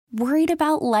Worried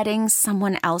about letting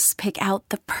someone else pick out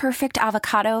the perfect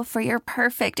avocado for your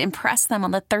perfect impress them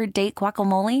on the third date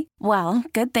guacamole? Well,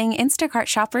 good thing Instacart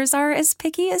shoppers are as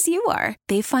picky as you are.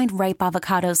 They find ripe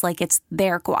avocados like it's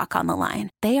their guac on the line.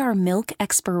 They are milk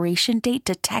expiration date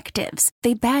detectives.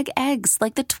 They bag eggs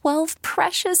like the 12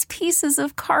 precious pieces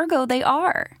of cargo they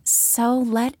are. So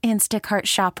let Instacart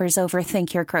shoppers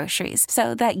overthink your groceries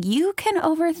so that you can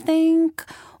overthink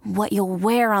what you'll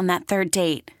wear on that third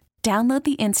date. Download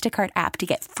the Instacart app to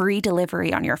get free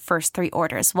delivery on your first 3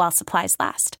 orders while supplies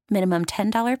last. Minimum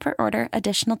 $10 per order.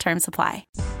 Additional terms apply.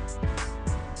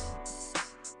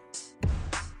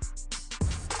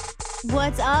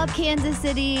 What's up, Kansas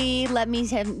City? Let me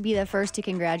be the first to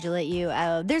congratulate you.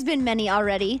 There's been many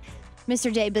already,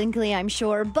 Mr. Jay Binkley, I'm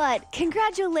sure, but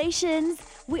congratulations.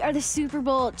 We are the Super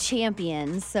Bowl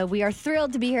champions, so we are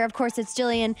thrilled to be here. Of course, it's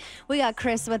Jillian. We got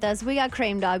Chris with us. We got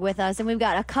Crame Dog with us, and we've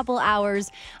got a couple hours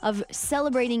of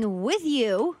celebrating with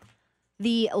you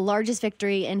the largest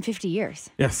victory in 50 years.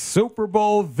 Yes, Super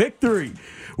Bowl victory.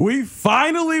 We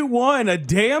finally won a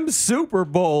damn Super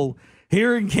Bowl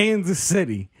here in Kansas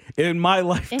City. In my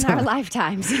lifetime. In our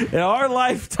lifetimes. In our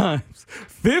lifetimes.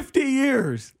 50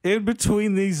 years in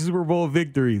between these Super Bowl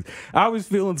victories. I was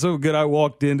feeling so good. I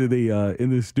walked into the in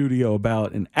the studio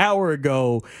about an hour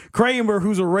ago. Kramer,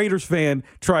 who's a Raiders fan,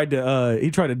 tried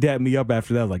to dab me up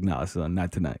after that. I was like, nah, son,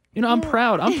 not tonight. You know, I'm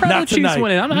proud. I'm proud Not of the Chiefs tonight.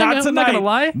 winning. I'm not going to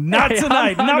lie. Not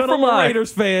tonight. I'm not from lie. a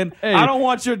Raiders fan. Hey. I don't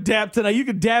want your dab tonight. You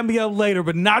can dab me up later,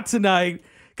 but not tonight.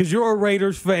 Because you're a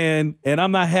Raiders fan, and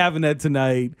I'm not having that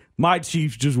tonight. My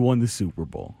Chiefs just won the Super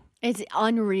Bowl. It's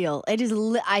unreal. It is.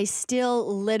 I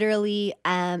still literally.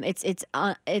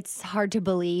 It's hard to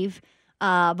believe.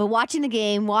 But watching the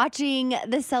game, watching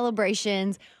the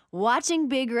celebrations, watching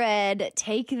Big Red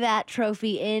take that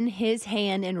trophy in his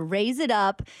hand and raise it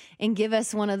up and give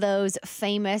us one of those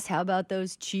famous "How about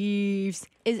those Chiefs?"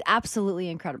 is absolutely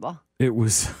incredible. It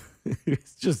was.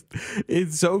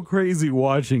 It's so crazy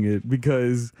watching it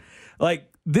because,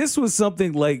 like, this was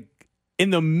something like in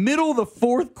the middle of the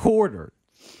fourth quarter.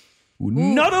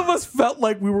 None of us felt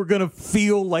like we were going to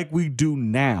feel like we do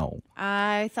now.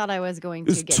 I thought I was going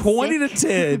to It get was 20 sick. to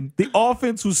 10. The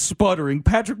offense was sputtering.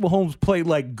 Patrick Mahomes played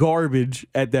like garbage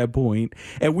at that point,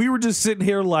 and we were just sitting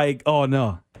here like, oh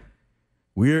no,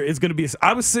 it's going to be.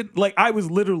 I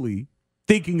was literally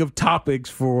thinking of topics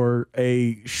for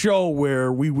a show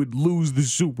where we would lose the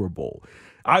Super Bowl.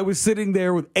 I was sitting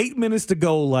there with 8 minutes to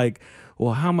go, like,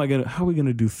 well, how are we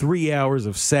gonna do 3 hours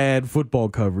of sad football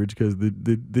coverage because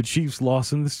the Chiefs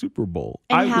lost in the Super Bowl?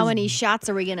 And how many shots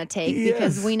are we going to take? Yes.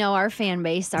 Because we know our fan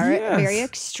base are very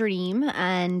extreme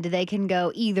and they can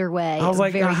go either way. I was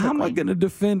like, very how am I quickly. going to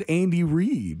defend Andy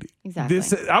Reid?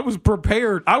 Exactly. I was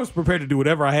prepared. I was prepared to do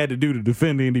whatever I had to do to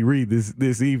defend Andy Reid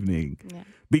this evening. Yeah.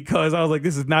 Because I was like,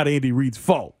 this is not Andy Reid's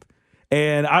fault.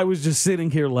 And I was just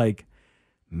sitting here like,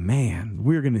 man,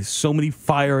 we're going to so many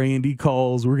fire Andy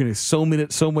calls. We're going to so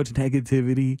much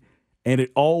negativity. And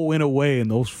it all went away in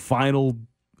those final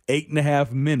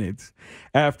 8.5 minutes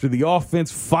after the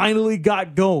offense finally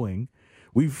got going.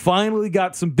 We finally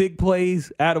got some big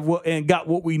plays out of and got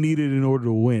what we needed in order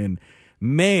to win.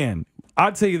 Man,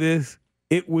 I'll tell you this.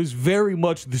 It was very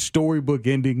much the storybook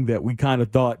ending that we kind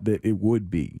of thought that it would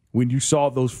be when you saw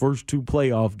those first 2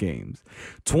 playoff games.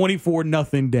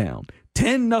 24-0 down.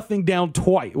 10-0 down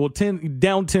twice. Well,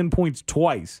 10 points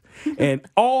twice. And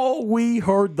all we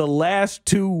heard the last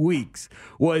 2 weeks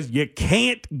was you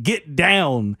can't get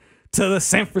down to the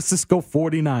San Francisco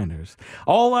 49ers.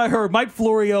 All I heard, Mike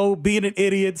Florio being an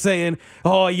idiot saying,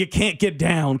 oh, you can't get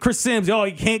down. Chris Sims, oh,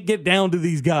 you can't get down to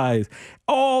these guys.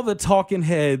 All the talking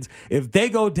heads, if they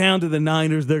go down to the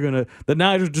Niners, the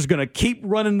Niners are just going to keep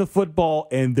running the football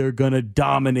and they're going to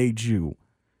dominate you.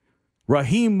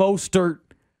 Raheem Mostert,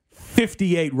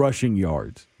 58 rushing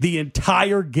yards the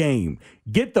entire game.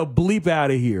 Get the bleep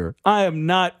out of here. I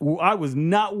was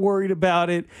not worried about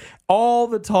it. All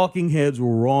the talking heads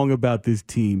were wrong about this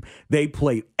team. They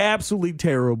played absolutely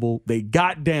terrible. They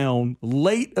got down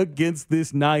late against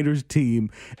this Niners team,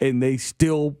 and they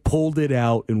still pulled it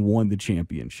out and won the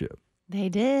championship. They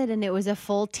did, and it was a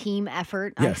full team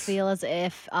effort. Yes. I feel as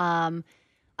if I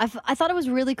thought it was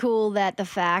really cool that the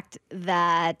fact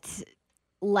that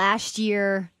last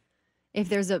year, if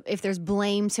there's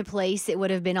blame to place, it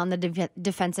would have been on the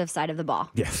defensive side of the ball.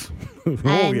 Yes.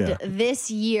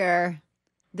 This year,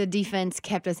 the defense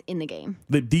kept us in the game.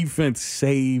 The defense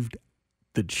saved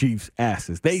the Chiefs'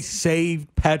 asses. They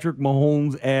saved Patrick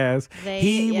Mahomes' ass.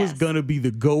 He was going to be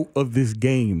the GOAT of this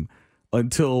game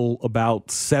until about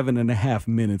 7.5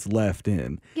 minutes left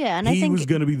in. Yeah, and he I think was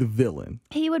going to be the villain.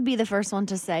 he would be the first one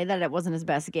to say that it wasn't his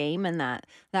best game, and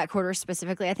that quarter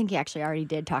specifically. I think he actually already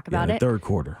did talk about the it. third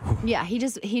quarter. Yeah, he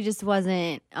just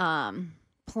wasn't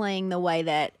playing the way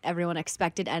that everyone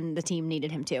expected and the team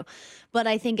needed him to. But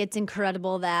I think it's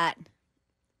incredible that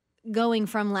going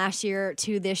from last year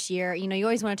to this year, you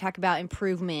always want to talk about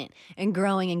improvement and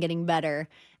growing and getting better.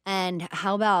 And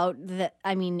how about the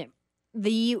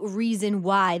reason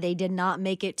why they did not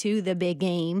make it to the big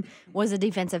game was the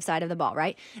defensive side of the ball,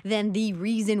 right? Then the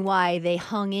reason why they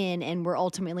hung in and were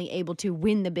ultimately able to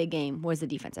win the big game was the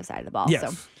defensive side of the ball. Yes.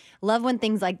 So love when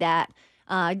things like that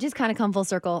just kind of come full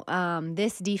circle.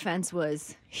 This defense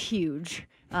was huge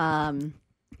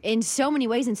in so many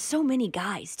ways and so many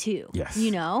guys too. Yes.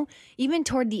 Even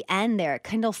toward the end there,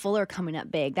 Kendall Fuller coming up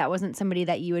big. That wasn't somebody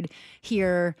that you would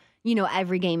hear,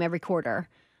 every game, every quarter.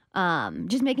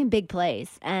 Just making big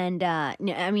plays. And, that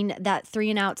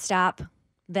 3-and-out stop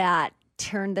that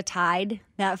turned the tide,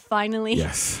 that finally,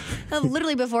 Yes.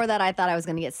 literally before that, I thought I was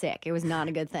going to get sick. It was not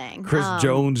a good thing. Chris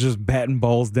Jones just batting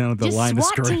balls down at the line of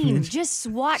scrimmage. Just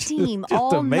SWAT team Just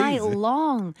all amazing. night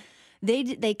long.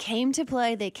 They came to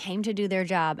play. They came to do their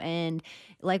job. And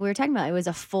like we were talking about, it was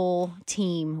a full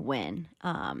team win.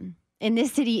 And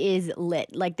this city is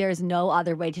lit. Like there's no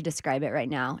other way to describe it right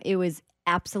now. It was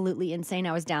absolutely insane.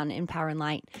 I was down in Power and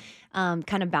Light,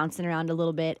 kind of bouncing around a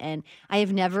little bit. And I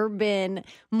have never been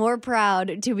more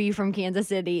proud to be from Kansas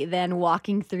City than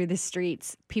walking through the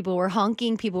streets. People were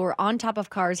honking. People were on top of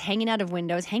cars, hanging out of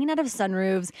windows, hanging out of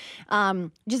sunroofs.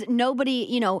 Just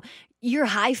nobody, you're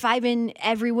high-fiving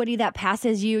everybody that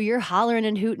passes you. You're hollering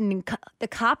and hooting. And the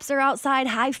cops are outside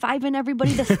high-fiving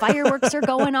everybody. The fireworks are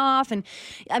going off. And,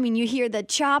 you hear the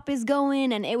chop is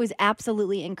going. And it was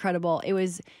absolutely incredible. It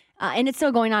was... and it's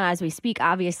still going on as we speak,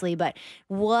 obviously, but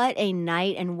what a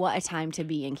night and what a time to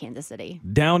be in Kansas City.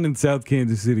 Down in South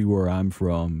Kansas City, where I'm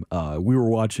from, we were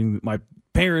watching, my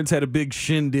parents had a big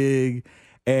shindig,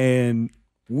 and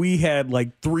we had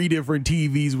like 3 different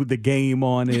TVs with the game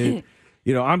on it.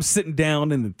 I'm sitting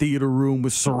down in the theater room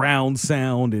with surround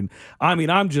sound, and I'm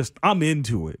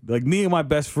into it. Like me and my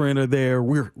best friend are there.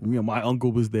 My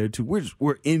uncle was there too.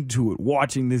 We're into it,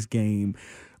 watching this game.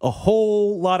 A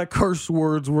whole lot of curse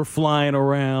words were flying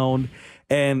around,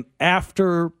 and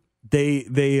after they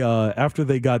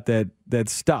got that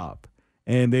stop,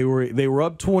 and they were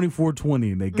up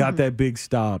 24-20, and they got that big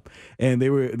stop, and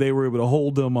they were able to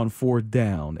hold them on 4th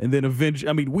down, and then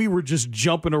eventually, we were just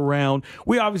jumping around.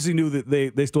 We obviously knew that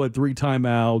they still had 3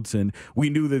 timeouts, and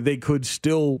we knew that they could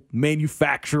still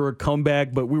manufacture a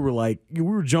comeback, but we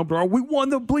were jumping around. We won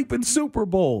the bleeping Super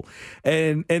Bowl,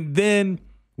 and then.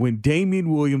 When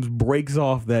Damian Williams breaks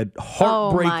off that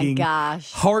heartbreaking,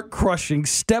 heart-crushing,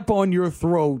 step on your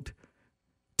throat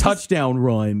touchdown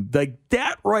run, like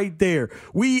that right there,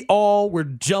 we all were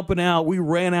jumping out. We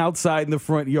ran outside in the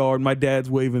front yard. My dad's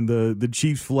waving the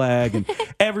Chiefs flag, and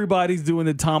everybody's doing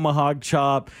the tomahawk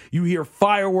chop. You hear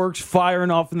fireworks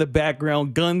firing off in the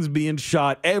background, guns being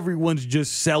shot. Everyone's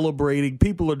just celebrating.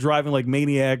 People are driving like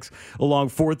maniacs along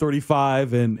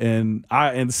 435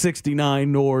 and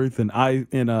 69 North and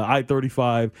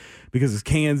I-35 because it's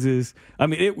Kansas.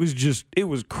 It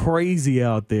was crazy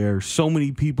out there. So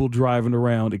many people driving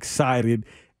around, excited.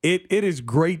 It is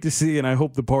great to see, and I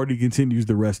hope the party continues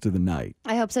the rest of the night.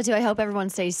 I hope so, too. I hope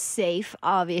everyone stays safe,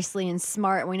 obviously, and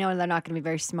smart. We know they're not going to be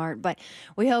very smart, but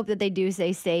we hope that they do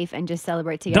stay safe and just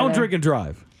celebrate together. Don't drink and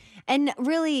drive. And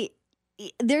really,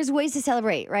 there's ways to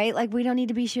celebrate, right? Like, we don't need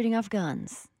to be shooting off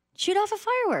guns. Shoot off a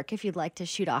firework if you'd like to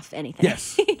shoot off anything.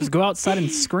 Yes. Just go outside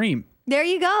and scream. There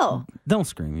you go. Don't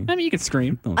scream. You can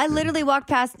scream. I literally walked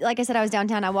past, like I said, I was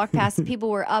downtown. I walked past, people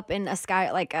were up in a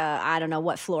sky, like I don't know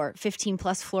what floor,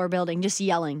 15-plus floor building, just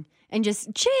yelling and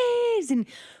just cheese and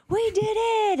we did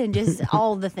it and just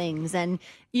all the things. And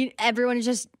everyone is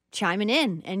just chiming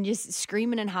in and just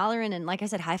screaming and hollering and, like I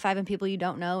said, high-fiving people you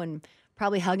don't know and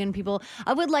probably hugging people.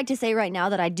 I would like to say right now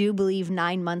that I do believe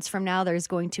 9 months from now there's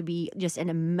going to be just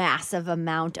a massive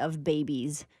amount of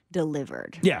babies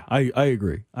delivered. Yeah, I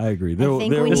agree.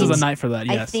 This is a night for that,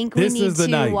 yes. I think we need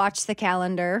to watch the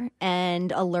calendar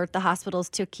and alert the hospitals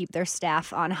to keep their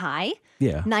staff on high.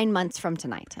 Yeah. 9 months from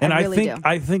tonight. And I really do.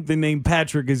 I think the name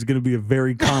Patrick is going to be a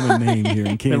very common name here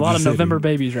in Kansas City. A lot of November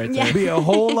babies right there. Yeah. There'll be a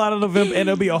whole lot of November, and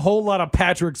there'll be a whole lot of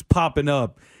Patricks popping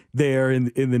up there in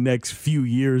the next few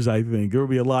years, I think. There will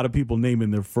be a lot of people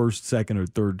naming their first, second, or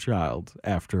third child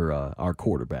after our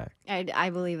quarterback. I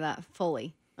believe that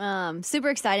fully. Super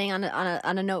exciting on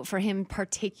a note for him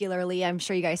particularly. I'm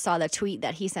sure you guys saw the tweet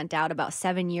that he sent out about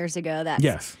 7 years ago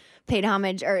that paid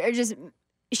homage or just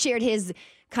shared his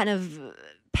kind of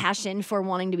passion for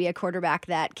wanting to be a quarterback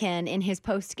that can, in his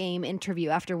post-game interview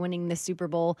after winning the Super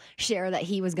Bowl, share that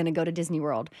he was going to go to Disney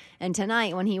World. And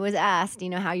tonight, when he was asked,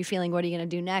 how are you feeling? What are you going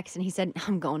to do next? And he said,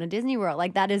 I'm going to Disney World.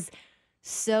 Like, that is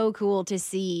so cool to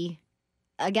see,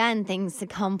 again, things to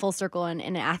come full circle in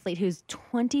an athlete who's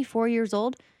 24 years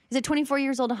old. Is it 24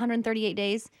 years old, 138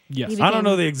 days? Yes. I don't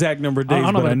know the exact number of days,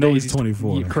 but I know he's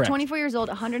 24. Correct. 24 years old,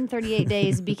 138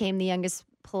 days, became the youngest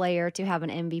player to have an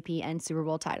MVP and Super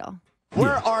Bowl title.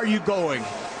 Where are you going?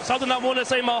 Something I've wanted to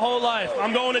say my whole life.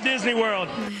 I'm going to Disney World.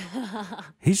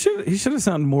 He should have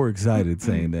sounded more excited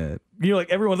saying that. Like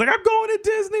everyone's like, I'm going to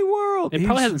Disney World. It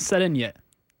probably hasn't set in yet.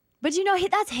 But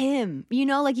that's him.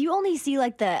 Like you only see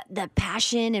like the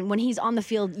passion and when he's on the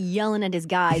field yelling at his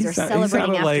guys or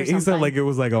celebrating after something. He sounded like it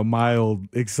was like a mild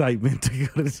excitement to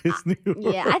go to Disney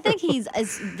World. Yeah, I think he's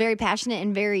very passionate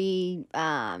and very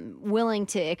willing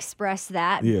to express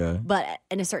that. Yeah. But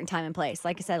in a certain time and place.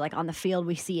 Like I said, like on the field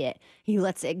we see it. He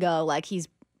lets it go. Like he's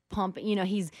pumping.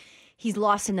 He's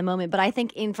lost in the moment, but I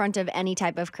think in front of any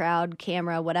type of crowd,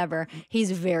 camera, whatever,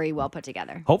 he's very well put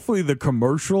together. Hopefully the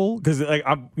commercial, because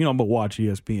I'm gonna watch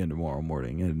ESPN tomorrow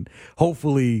morning, and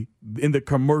hopefully in the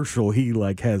commercial he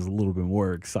like has a little bit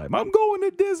more excitement. I'm going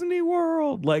to Disney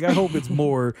World. Like I hope it's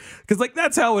more, because like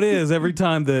that's how it is every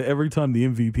time the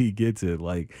MVP gets it.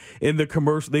 Like in the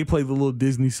commercial, they play the little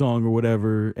Disney song or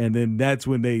whatever, and then that's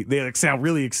when they like sound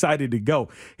really excited to go.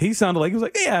 He sounded like he was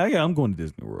like, yeah, I'm going to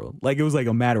Disney World. Like it was like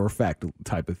a matter of fact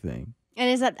type of thing.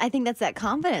 And I think that's that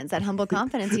confidence, that humble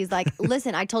confidence. He's like,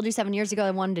 listen, I told you 7 years ago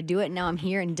I wanted to do it, and now I'm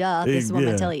here, and this is what I'm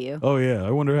going to tell you. Oh, yeah.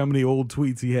 I wonder how many old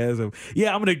tweets he has of, I'm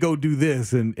going to go do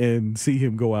this, and see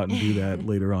him go out and do that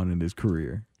later on in his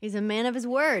career. He's a man of his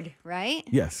word, right?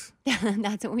 Yes.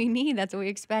 That's what we need. That's what we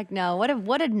expect. No,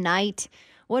 what a night.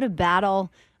 What a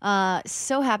battle.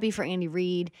 So happy for Andy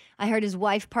Reid. I heard his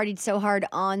wife partied so hard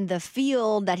on the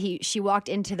field that she walked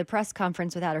into the press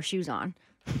conference without her shoes on.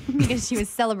 Because she was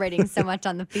celebrating so much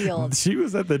on the field. She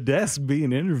was at the desk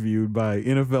being interviewed by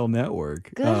NFL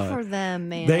Network. Good for them,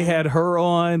 man. They had her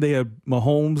on. They had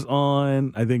Mahomes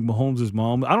on. I think Mahomes'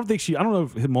 mom. I don't know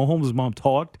if Mahomes' mom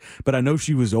talked, but I know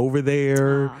she was over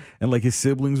there, and like his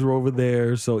siblings were over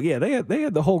there. So yeah, they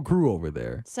had the whole crew over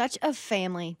there. Such a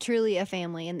family, truly a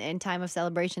family. In time of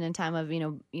celebration, in time of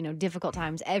difficult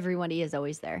times, everybody is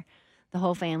always there. The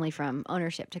whole family, from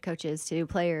ownership to coaches to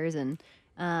players, and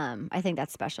I think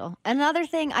that's special. Another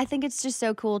thing, I think it's just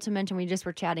so cool to mention, we just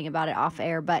were chatting about it off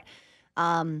air, but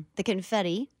the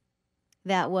confetti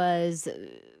that was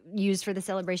used for the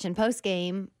celebration post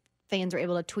game, fans were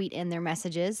able to tweet in their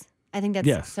messages. I think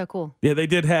that's so cool. Yeah, they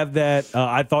did have that.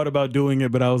 I thought about doing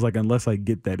it, but I was like, unless I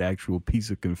get that actual piece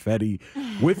of confetti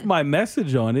with my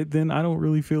message on it, then I don't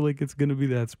really feel like it's going to be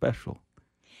that special.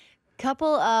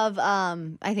 Couple of,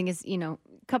 I think it's,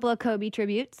 couple of Kobe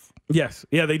tributes. Yes.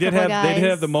 Yeah, they did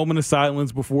have the moment of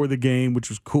silence before the game, which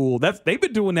was cool. They've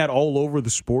been doing that all over the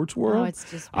sports world.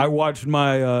 I watched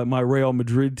my Real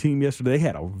Madrid team yesterday. They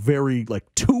had a very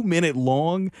 2-minute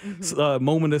long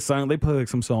moment of silence. They played like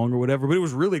some song or whatever, but it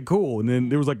was really cool. And then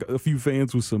there was like a few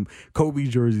fans with some Kobe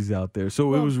jerseys out there.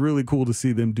 So it was really cool to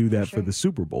see them do that for the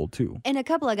Super Bowl too. And a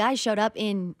couple of guys showed up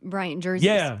in Bryant jerseys.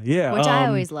 Yeah. Which I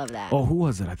always love that. Oh, who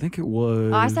was it? I think it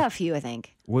was. Oh, I saw a few, I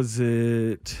think. Was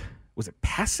it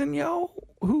Passanio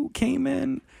who came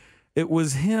in? It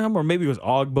was him, or maybe it was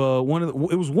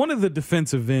Ogba. It was one of the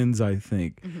defensive ends, I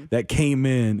think, that came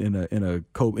in a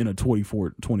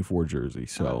 24 jersey.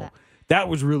 So that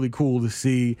was really cool to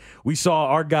see. We saw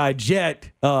our guy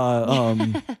Jet,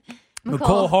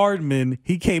 Nicole Hardman.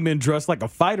 He came in dressed like a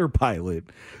fighter pilot,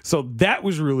 so that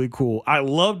was really cool. I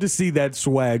love to see that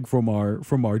swag from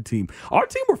our team. Our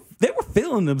team were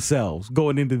feeling themselves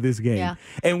going into this game,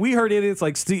 and we heard idiots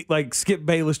like Skip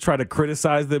Bayless try to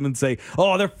criticize them and say,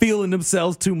 "Oh, they're feeling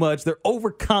themselves too much. They're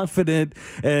overconfident,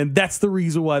 and that's the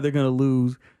reason why they're going to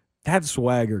lose." That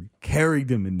swagger carried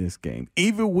them in this game.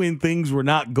 Even when things were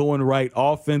not going right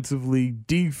offensively,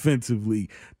 defensively,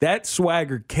 that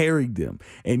swagger carried them.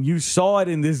 And you saw it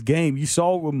in this game. You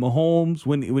saw it with Mahomes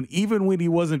when he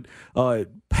wasn't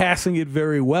passing it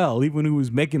very well, even when he was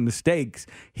making mistakes,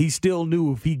 he still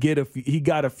knew if he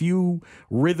got a few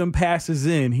rhythm passes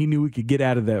in, he knew he could get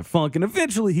out of that funk. And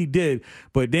eventually he did.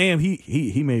 But damn,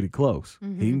 he made it close.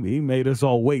 He made us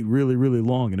all wait really, really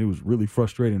long, and it was really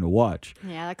frustrating to watch.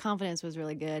 Yeah, that confidence was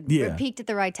really good. Yeah. It peaked at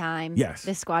the right time. Yes.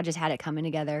 This squad just had it coming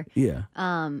together. Yeah.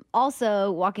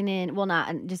 Also, walking in,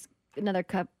 just another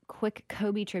quick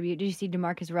Kobe tribute. Did you see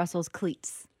DeMarcus Russell's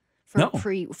cleats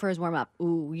for his warm-up?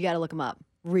 Ooh, you got to look him up.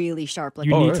 really sharp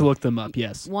looking. You need really? to look them up,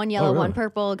 yes. One yellow, really? one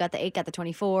purple. Got the 8, got the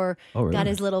 24. Oh, really? Got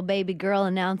his little baby girl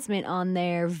announcement on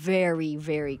there. Very,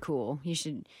 very cool. You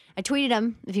should. I tweeted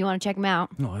him if you want to check him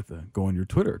out. No, I have to go on your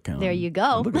Twitter account. There you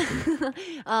go. Look at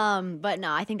that. But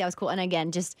no, I think that was cool. And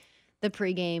again, just the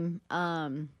pregame.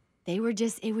 They were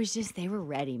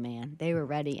ready, man. They were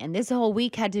ready. And this whole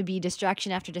week had to be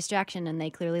distraction after distraction, and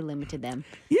they clearly limited them.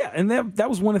 Yeah, and that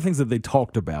was one of the things that they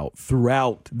talked about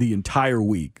throughout the entire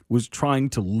week was trying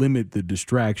to limit the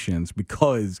distractions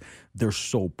because they're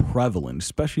so prevalent,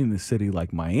 especially in a city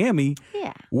like Miami,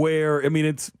 Yeah. where, I mean,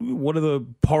 it's one of the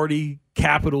party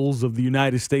capitals of the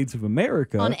United States of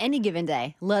America. On any given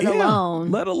day, let Yeah,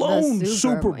 alone the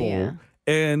Super Bowl. Yeah.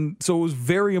 And so it was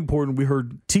very important. We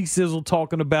heard T-Sizzle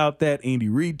talking about that. Andy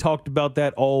Reid talked about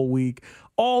that all week.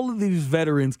 All of these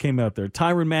veterans came out there.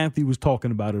 Tyrann Mathieu was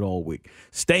talking about it all week.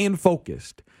 Staying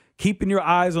focused, keeping your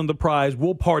eyes on the prize.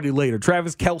 We'll party later.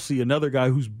 Travis Kelce, another guy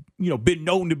who's been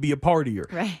known to be a partier.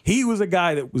 Right. He was a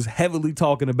guy that was heavily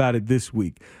talking about it this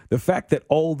week. The fact that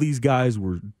all these guys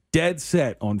were dead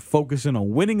set on focusing on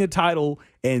winning a title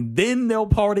and then they'll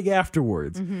party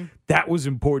afterwards. That was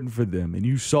important for them. And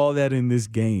you saw that in this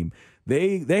game.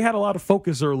 They had a lot of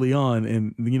focus early on,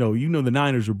 and the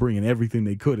Niners were bringing everything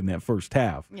they could in that first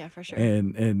half. Yeah, for sure.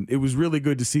 And it was really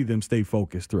good to see them stay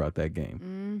focused throughout that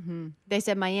game. They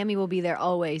said Miami will be there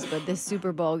always, but this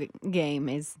Super Bowl game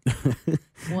is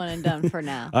one and done for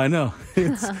now. I know.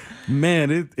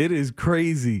 It is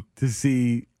crazy to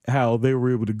see how they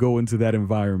were able to go into that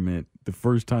environment the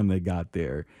first time they got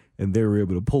there, and they were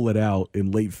able to pull it out in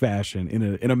late fashion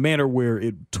in a manner where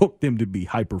it took them to be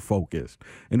hyper focused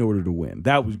in order to win.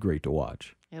 That was great to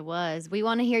watch. It was. We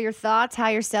want to hear your thoughts, how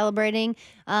you're celebrating.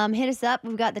 Hit us up.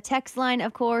 We've got the text line,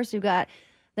 of course. We've got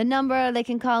the number they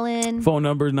can call in. Phone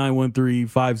number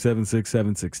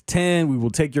 913-576-7610. We will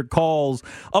take your calls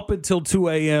up until 2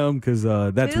 a.m. because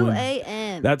that's 2 when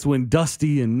a.m. That's when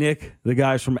Dusty and Nick, the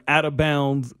guys from Out of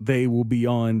Bounds, they will be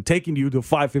on, taking you to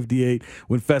 558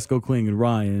 when Fesco, Kling, and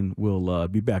Ryan will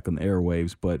be back on the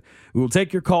airwaves. But we will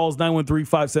take your calls,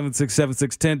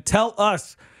 913-576-7610. Tell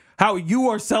us how you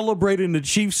are celebrating the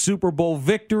Chiefs Super Bowl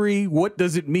victory. What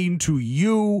does it mean to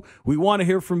you? We want to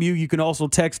hear from you. You can also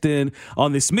text in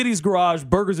on the Smitty's Garage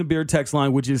Burgers and Beer text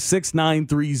line, which is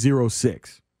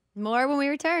 69306. More when we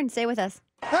return. Stay with us.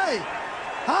 Hey,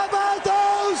 how about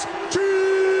those Chiefs?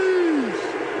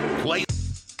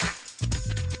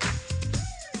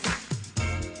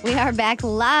 We are back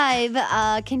live.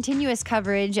 Continuous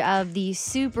coverage of the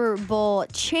Super Bowl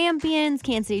champions,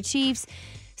 Kansas City Chiefs.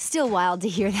 Still wild to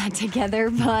hear that together,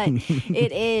 but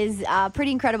it is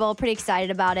pretty incredible, pretty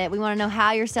excited about it. We want to know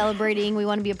how you're celebrating. We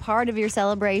want to be a part of your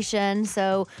celebration,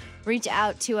 so reach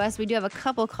out to us. We do have a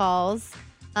couple calls.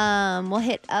 We'll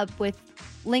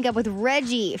link up with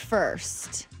Reggie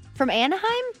first. From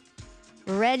Anaheim?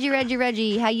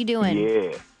 Reggie, how you doing?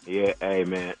 Yeah. Hey,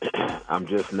 man, I'm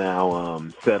just now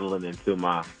settling into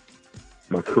my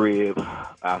crib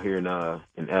out here in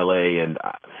L.A., and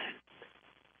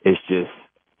it's just,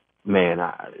 man,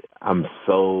 I'm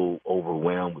so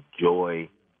overwhelmed with joy.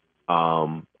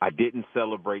 I didn't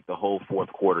celebrate the whole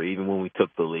fourth quarter, even when we took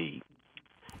the lead.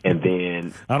 And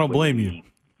then I don't blame you.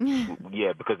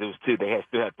 Yeah, because it was two. They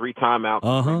still had 3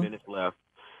 timeouts, 3 minutes left.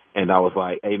 And I was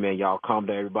like, hey, man, y'all calm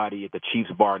down, everybody at the Chiefs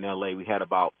bar in L.A. We had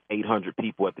about 800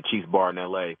 people at the Chiefs bar in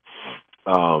L.A.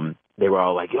 They were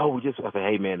all like, I said,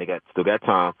 hey, man, they still got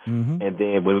time. And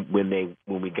then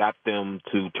when we got them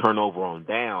to turn over on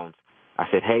downs, I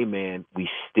said, hey, man, we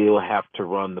still have to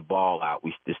run the ball out.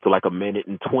 There's still like 1 minute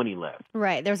and 20 left.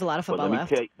 Right, there's a lot of football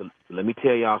left. Let me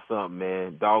tell y'all something,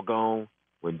 man. Doggone,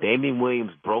 when Damian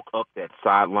Williams broke up that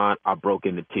sideline, I broke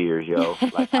into tears, yo.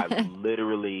 Like, I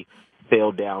literally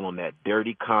fell down on that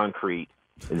dirty concrete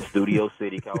in Studio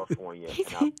City, California,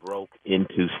 and I broke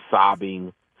into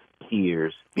sobbing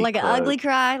tears. Like an ugly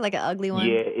cry, like an ugly one.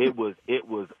 Yeah, it was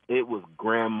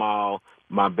grandma.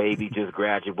 My baby just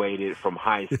graduated from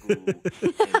high school.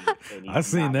 and I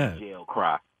seen that. Jail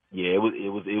cry. Yeah, it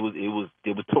was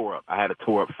tore up. I had a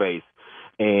tore up face,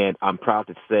 and I'm proud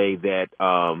to say that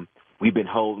we've been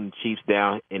holding Chiefs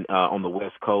down on the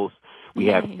West Coast. We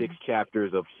have 6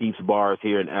 chapters of Chiefs bars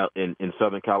here in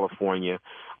Southern California.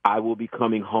 I will be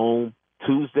coming home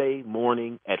Tuesday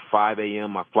morning at 5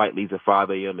 a.m. My flight leaves at 5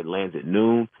 a.m. It lands at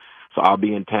noon. So I'll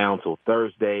be in town till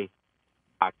Thursday.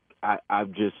 I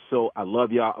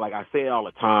love y'all. Like I say it all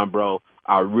the time, bro.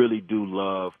 I really do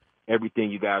love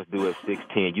everything you guys do at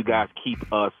 610. You guys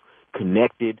keep us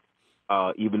connected,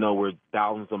 even though we're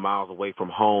thousands of miles away from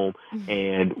home,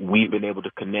 and we've been able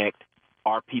to connect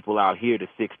our people out here to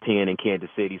 610 in Kansas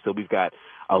City. So we've got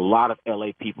a lot of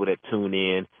LA people that tune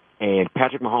in, And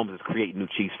Patrick Mahomes is creating new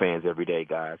Chiefs fans every day,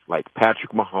 guys. Like,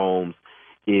 Patrick Mahomes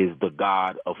is the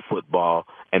god of football,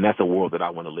 and that's a world that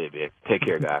I want to live in. Take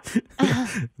care, guys.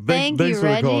 Thanks you,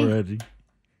 for the call, Reggie.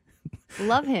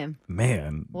 Love him.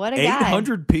 Man, what a guy.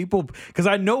 800 people, because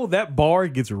I know that bar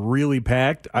gets really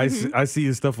packed. I see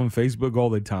his stuff on Facebook all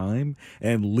the time,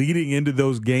 and leading into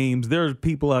those games, there's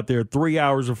people out there 3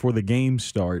 hours before the games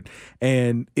start,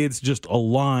 and it's just a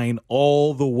line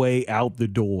all the way out the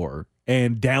door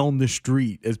and down the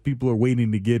street as people are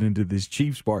waiting to get into this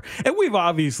Chiefs bar. And we've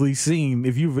obviously seen,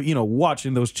 if you've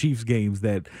watching those Chiefs games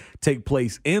that take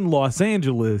place in Los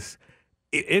Angeles,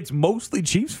 it's mostly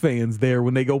Chiefs fans there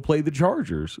when they go play the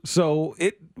Chargers. So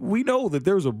we know that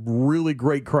there's a really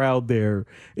great crowd there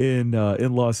in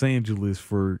Los Angeles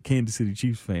for Kansas City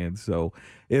Chiefs fans. So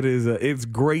it's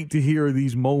great to hear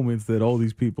these moments that all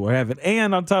these people are having.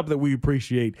 And on top of that, we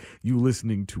appreciate you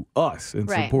listening to us and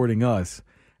supporting us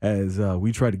as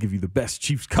we try to give you the best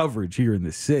Chiefs coverage here in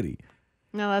this city.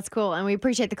 No, that's cool. And we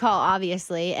appreciate the call,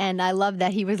 obviously. And I love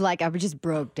that he was like, I just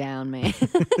broke down, man.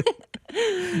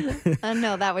 I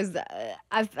know that was,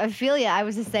 I feel you. I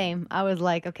was the same. I was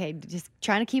like, okay, just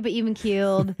trying to keep it even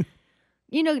keeled.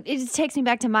 It just takes me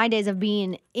back to my days of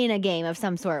being in a game of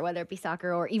some sort, whether it be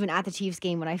soccer or even at the Chiefs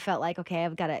game when I felt like, okay,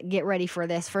 I've got to get ready for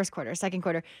this first quarter, second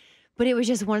quarter. But it was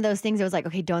just one of those things that was like,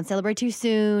 okay, don't celebrate too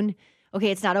soon. Okay,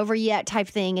 it's not over yet type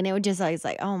thing. And it would just, I was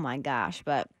like, oh my gosh.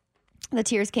 But the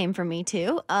tears came from me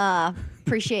too.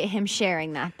 Appreciate him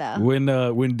sharing that though.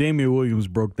 When Damian Williams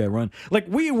broke that run, like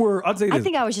I'll tell you this, I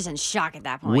think I was just in shock at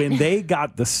that point. When they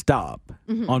got the stop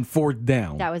on fourth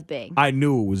down, that was big. I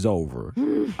knew it was over.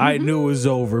 I knew it was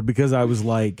over because I was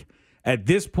like, at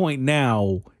this point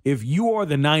now, if you are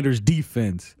the Niners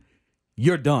defense,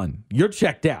 you're done. You're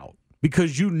checked out.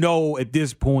 Because at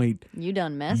this point, you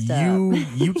done messed up.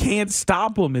 You can't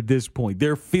stop them at this point.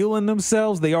 They're feeling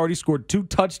themselves. They already scored 2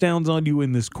 touchdowns on you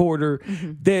in this quarter.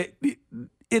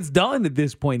 It's done at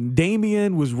this point.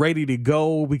 Damian was ready to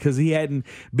go because he hadn't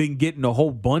been getting a whole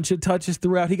bunch of touches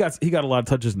throughout. He got a lot of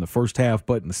touches in the first half,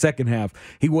 but in the second half,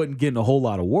 he wasn't getting a whole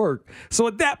lot of work. So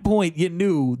at that point, you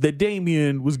knew that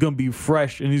Damian was going to be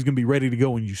fresh and he's going to be ready to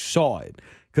go, and you saw it.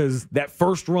 Because that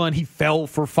first run, he fell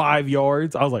for 5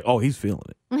 yards. I was like, oh, he's feeling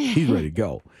it. He's ready to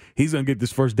go. He's going to get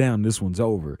this first down. This one's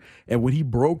over. And when he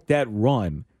broke that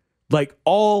run, like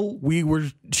all we were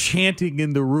chanting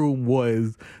in the room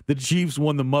was the Chiefs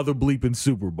won the mother bleeping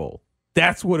Super Bowl.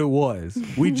 That's what it was.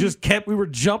 We were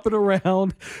jumping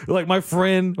around. Like my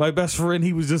best friend,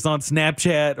 he was just on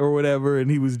Snapchat or whatever,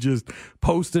 and he was just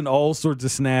posting all sorts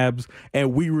of snaps.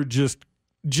 And we were just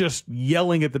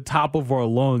yelling at the top of our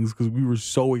lungs because we were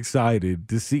so excited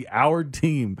to see our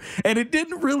team. And it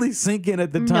didn't really sink in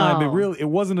at the time. No. It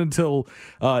wasn't until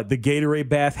the Gatorade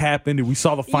bath happened and we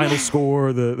saw the final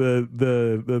score, the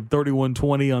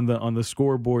 31-20 on the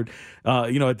scoreboard,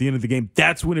 at the end of the game.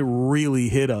 That's when it really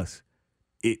hit us.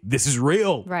 This is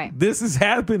real. Right. This is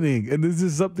happening. And this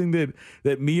is something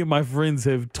that me and my friends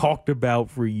have talked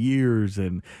about for years.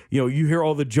 And, you hear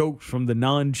all the jokes from the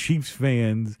non-Chiefs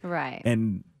fans. Right.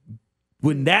 And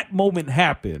when that moment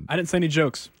happened. I didn't say any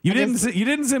jokes. You didn't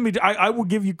send me. I will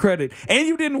give you credit. And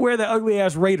you didn't wear that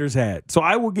ugly-ass Raiders hat. So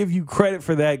I will give you credit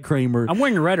for that, Kramer. I'm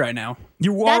wearing red right now.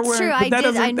 You are That's wearing, true. I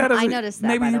noticed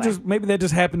that. Maybe that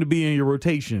just happened to be in your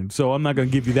rotation. So I'm not going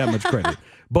to give you that much credit.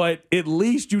 But at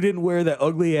least you didn't wear that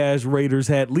ugly-ass Raiders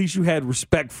hat. At least you had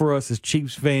respect for us as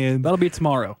Chiefs fans. That'll be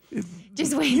tomorrow.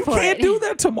 Just wait you for it. You can't do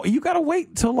that tomorrow. You got to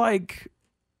wait till,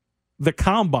 the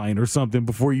combine or something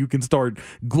before you can start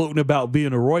gloating about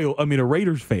being a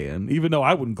Raiders fan, even though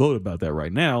I wouldn't gloat about that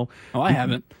right now. Oh, I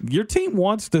haven't. Your team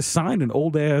wants to sign an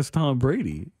old-ass Tom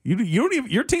Brady. You don't even.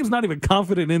 Your team's not even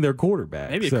confident in their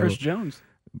quarterback. Maybe Chris Jones.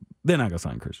 They're not going to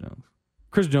sign Chris Jones.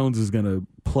 Chris Jones is going to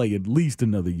play at least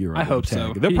another year. I hope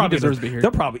so. He deserves to be here.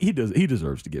 He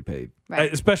deserves to get paid,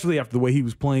 right. Especially after the way he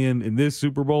was playing in this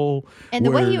Super Bowl and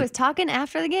the way he was talking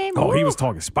after the game. Oh, he was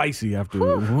talking spicy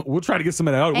after. We'll try to get some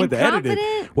of that audio. What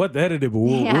the edited, but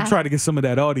we'll try to get some of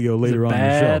that audio later on in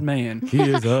the show. Bad man. He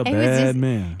is a bad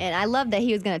man. And I love that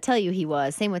he was going to tell you he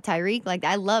was. Same with Tyreek.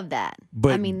 I love that.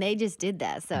 But they just did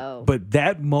that. So, but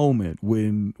that moment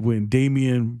when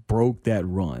Damian broke that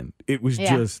run, it was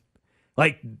just.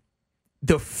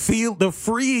 The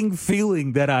freeing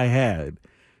feeling that I had,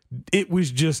 it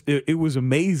was just, it was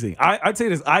amazing. I'd say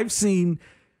this,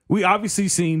 we obviously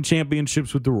seen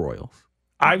championships with the Royals.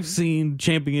 I've seen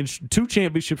 2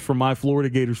 championships from my Florida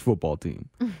Gators football team.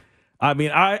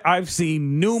 I've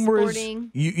seen numerous.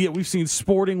 Sporting. We've seen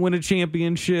Sporting win a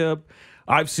championship.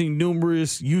 I've seen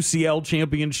numerous UCL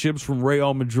championships from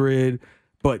Real Madrid.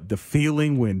 But the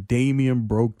feeling when Damian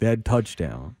broke that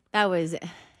touchdown.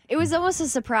 It was almost a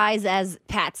surprise as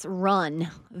Pat's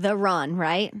the run,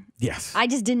 right? Yes. I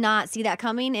just did not see that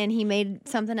coming, and he made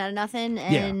something out of nothing.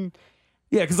 And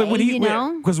yeah,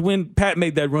 because when Pat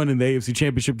made that run in the AFC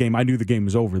Championship game, I knew the game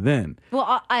was over then.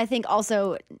 Well, I think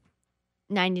also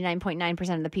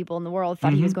 99.9% of the people in the world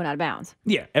thought he was going out of bounds.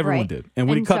 Yeah, everyone did. And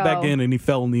when he cut back in and he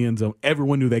fell in the end zone,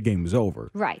 everyone knew that game was over.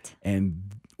 Right. And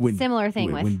similar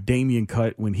thing when Damian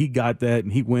cut, when he got that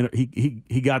and he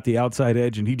got the outside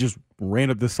edge and he just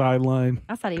ran up the sideline.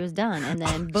 I thought he was done, and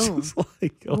then boom. We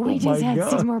just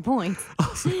had 6 more points.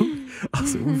 I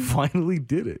said, we finally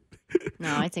did it.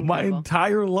 No, it's incredible. My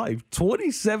entire life,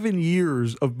 27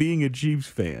 years of being a Chiefs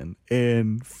fan,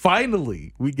 and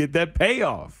finally we get that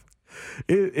payoff.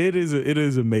 It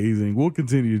is amazing. We'll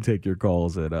continue to take your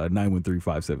calls at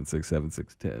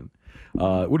 913-576-7610.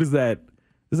 What is that?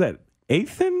 Is that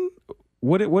Athen?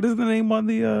 What is the name on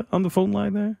the phone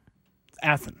line there?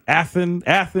 Athen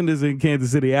is in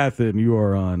Kansas City. Athen, you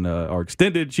are on our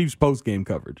extended Chiefs post-game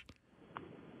coverage.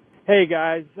 Hey,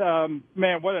 guys.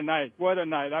 Man, what a night. What a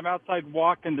night. I'm outside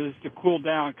walking just to cool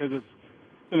down because it's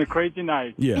been a crazy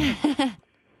night. Yeah.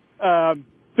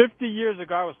 50 years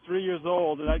ago, I was 3 years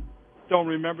old, and I don't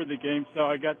remember the game, so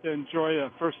I got to enjoy the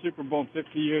first Super Bowl in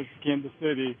 50 years for Kansas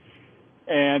City.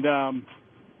 And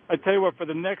I tell you what, for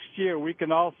the next year, we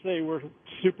can all say we're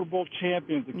Super Bowl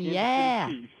champions of Kansas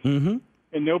City Chiefs. Mm-hmm.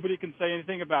 And nobody can say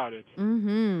anything about it.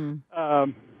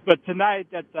 Mm-hmm. But tonight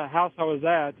at the house I was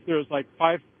at, there was like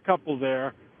 5 couples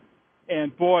there.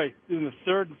 And, boy, in the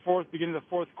third and beginning of the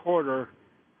fourth quarter,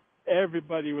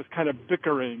 everybody was kind of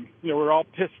bickering. We're all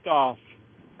pissed off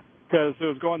because it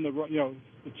was going the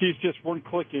Chiefs just weren't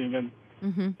clicking. And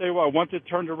tell you what, once it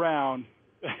turned around,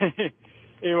 it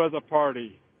was a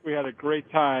party. We had a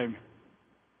great time.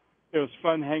 It was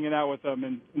fun hanging out with them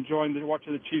and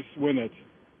watching the Chiefs win it.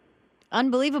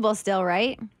 Unbelievable still,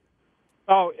 right?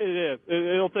 Oh, it is.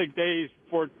 It'll take days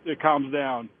before it calms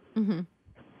down. Mm-hmm.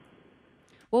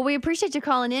 Well, we appreciate you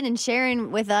calling in and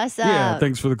sharing with us. Yeah,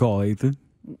 thanks for the call, Ethan.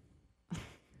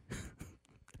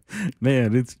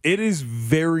 Man, it is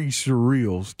very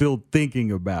surreal still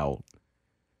thinking about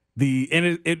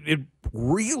it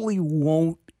really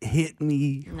won't hit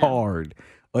me hard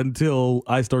until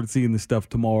I start seeing the stuff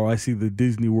tomorrow. I see the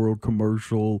Disney World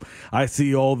commercial. I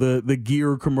see all the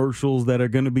gear commercials that are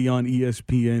going to be on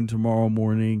ESPN tomorrow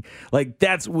morning. Like,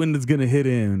 that's when it's going to hit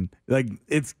in. Like,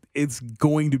 it's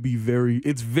going to be very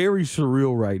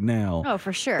surreal right now. Oh,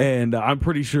 for sure. And I'm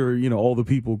pretty sure, all the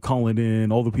people calling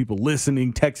in, all the people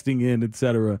listening, texting in,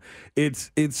 etc. It's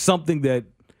something that,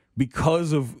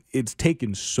 because of it's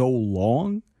taken so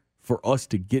long for us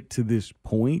to get to this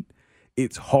point,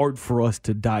 it's hard for us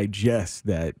to digest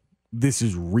that this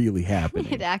is really happening.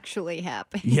 It actually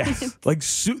happened. Yes. Like,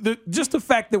 just the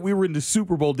fact that we were in the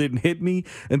Super Bowl didn't hit me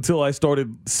until I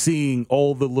started seeing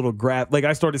all the little like,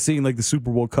 I started seeing, like, the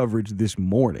Super Bowl coverage this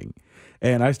morning.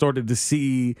 And I started to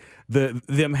see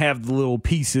them have the little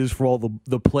pieces for all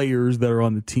the players that are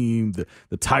on the team, the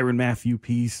Tyrann Mathieu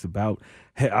piece about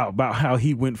how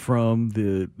he went from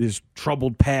this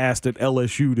troubled past at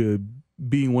LSU to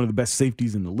being one of the best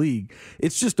safeties in the league.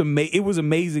 It's just it was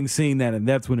amazing seeing that, and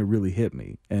that's when it really hit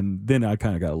me. And then I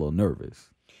kind of got a little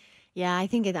nervous. Yeah, I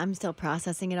think I'm still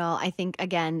processing it all. I think,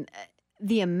 again,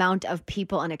 the amount of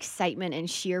people and excitement and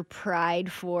sheer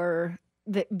pride for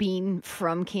being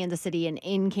from Kansas City and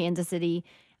in Kansas City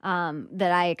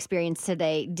that I experienced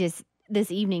today,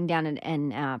 this evening down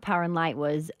in Power and Light,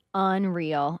 was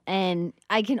unreal. And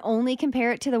I can only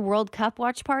compare it to the World Cup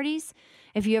watch parties.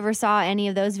 If you ever saw any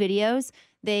of those videos,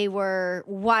 they were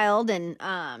wild and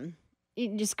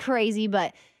just crazy,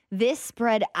 but this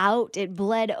spread out. It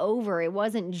bled over. It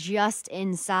wasn't just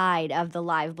inside of the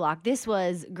live block.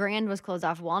 Grand was closed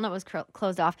off, Walnut was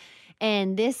closed off,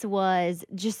 and this was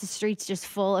just the streets just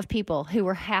full of people who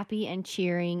were happy and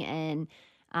cheering, and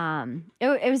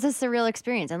it was a surreal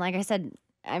experience. And like I said,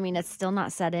 I mean, it's still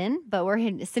not set in, but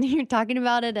we're sitting here talking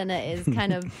about it, and it is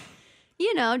kind of...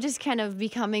 just kind of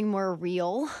becoming more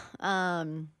real.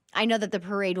 I know that the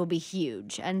parade will be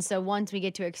huge. And so once we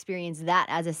get to experience that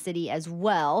as a city as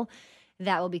well,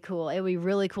 that will be cool. It will be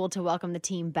really cool to welcome the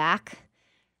team back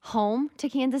home to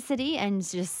Kansas City and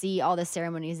just see all the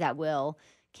ceremonies that will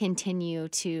continue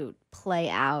to play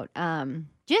out.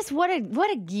 Just what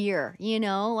a year,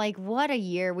 like what a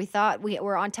year. We thought we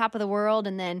were on top of the world,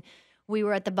 and then we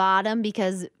were at the bottom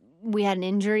because we had an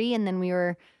injury, and then we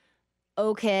were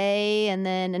okay, and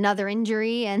then another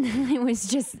injury, and it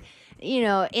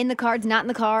in the cards, not in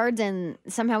the cards, and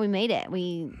somehow we made it.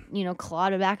 We,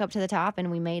 clawed it back up to the top, and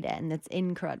we made it, and that's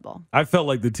incredible. I felt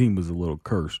like the team was a little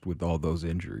cursed with all those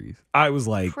injuries. I was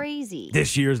like, crazy.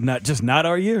 This year's not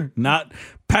our year. Not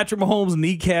Patrick Mahomes'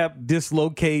 kneecap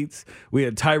dislocates. We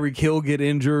had Tyreek Hill get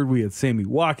injured. We had Sammy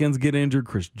Watkins get injured.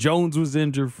 Chris Jones was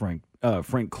injured. Frank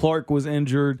Clark was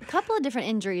injured. A couple of different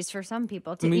injuries for some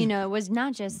people, too. It was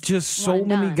not just so one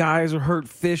many done. guys are hurt.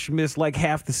 Fish missed like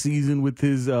half the season with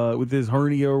his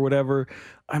hernia or whatever.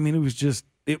 I mean,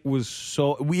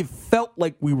 we felt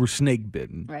like we were snake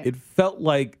bitten. Right. It felt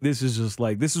like this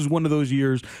is one of those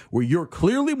years where you're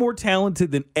clearly more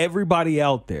talented than everybody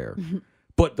out there.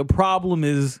 But the problem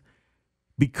is,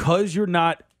 because you're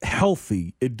not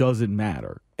healthy, it doesn't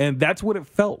matter. And that's what it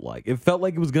felt like. It felt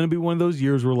like it was going to be one of those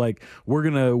years where, we're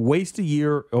going to waste a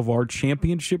year of our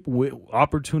championship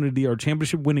opportunity, our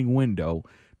championship winning window,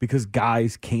 because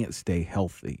guys can't stay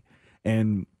healthy.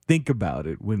 And think about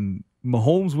it. When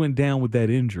Mahomes went down with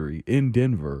that injury in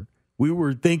Denver, we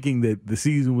were thinking that the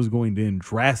season was going to end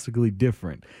drastically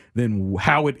different than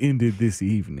how it ended this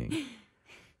evening.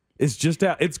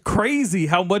 It's crazy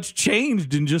how much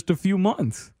changed in just a few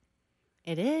months.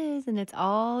 It is, and it's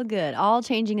all good. All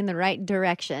changing in the right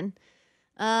direction.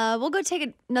 We'll go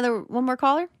take one more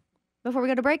caller before we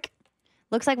go to break.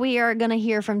 Looks like we are going to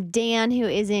hear from Dan, who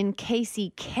is in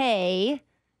KCK.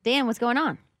 Dan, what's going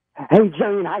on? Hey,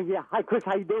 Jane. Hi, Chris.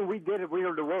 How you doing? We did it. We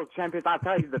were the world champions. I'll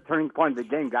tell you the turning point of the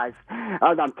game, guys. I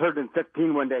was on 3rd and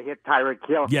 15 when they hit Tyreek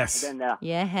Hill. Yes. And then,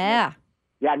 Yeah.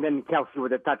 Yeah, and then Kelsey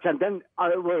with a touch. And then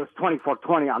it was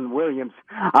 24-20 on Williams.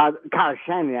 Kyle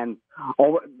Shanahan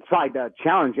tried to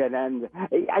challenge it, and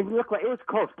it looked like it was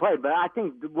a close play, but I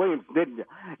think Williams did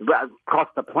cross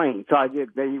the plane, so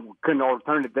they couldn't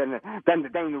overturn it. Then the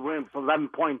Daniel Williams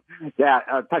 11-point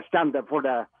touchdown for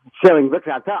the sailing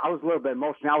victory. I was a little bit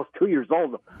emotional. I was 2 years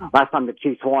old last time the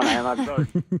Chiefs won. And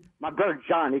my brother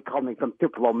John, he called me from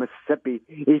Tupelo, Mississippi.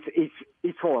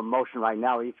 He's full of emotion right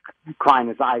now. He's crying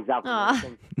his eyes out.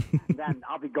 Then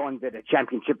I'll be going to the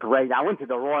championship parade. I went to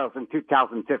the Royals in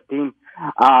 2015.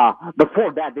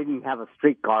 Before that, they didn't have a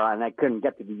streetcar, and I couldn't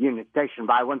get to the Union Station.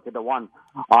 But I went to the one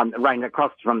right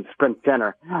across from Sprint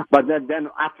Center. But then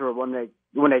after, when they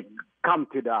come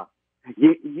to the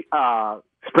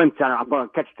Sprint Center, I'm going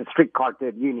to catch the streetcar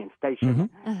to the Union Station.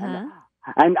 Uh-huh.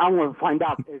 And I'm going to find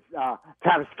out is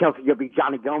Travis Kelce going to be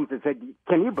Johnny Gomes and said,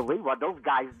 "Can you believe what those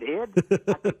guys did?"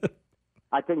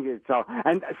 I think it's so.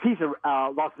 And Caesar,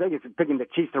 Las Vegas is picking the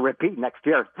Chiefs to repeat next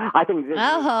year. I think.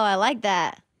 I like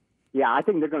that. Yeah, I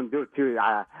think they're going to do it too.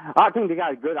 I think they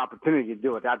got a good opportunity to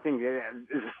do it. I think it's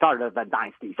the start of a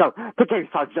dynasty. So take care of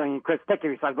yourself, Johnny and Chris. Take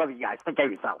care of yourself. Love you guys. Take care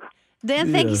of yourself.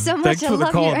 Dan, thank you so much. Thanks for the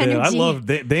call, your Dan. energy. I love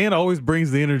Dan. Always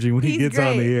brings the energy when he gets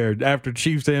on great. the air after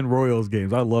Chiefs and Royals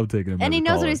games. I love taking him. And as he a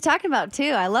knows caller. what he's talking about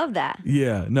too. I love that.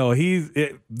 Yeah, no,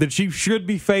 the Chiefs should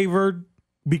be favored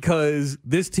because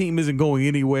this team isn't going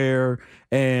anywhere,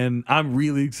 and I'm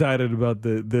really excited about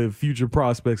the future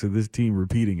prospects of this team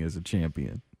repeating as a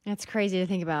champion. That's crazy to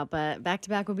think about, but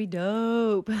back-to-back would be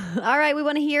dope. All right, we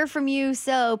want to hear from you,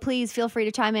 so please feel free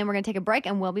to chime in. We're going to take a break,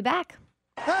 and we'll be back.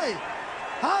 Hey,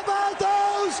 how about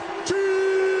those Chiefs?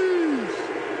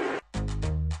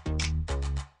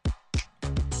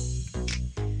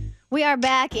 We are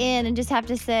back in and just have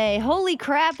to say, holy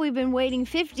crap, we've been waiting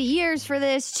 50 years for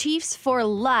this. Chiefs for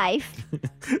life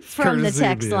from the Courtesy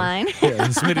text of line.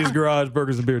 Smitty's Garage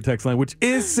Burgers and Beer text line, which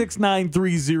is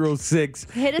 69306.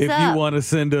 Hit us if up. you want to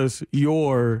send us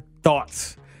your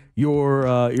thoughts,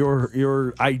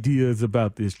 your ideas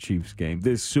about this Chiefs game,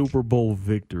 this Super Bowl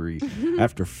victory.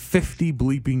 After 50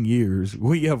 bleeping years,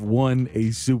 we have won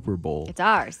a Super Bowl. It's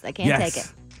ours. I can't take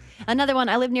it. Another one.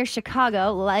 I live near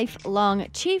Chicago, lifelong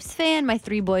Chiefs fan. My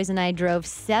 3 boys and I drove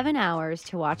 7 hours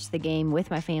to watch the game with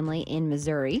my family in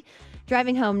Missouri.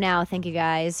 Driving home now. Thank you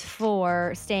guys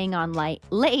for staying on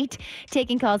late,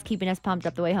 taking calls, keeping us pumped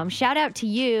up the way home. Shout out to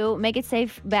you. Make it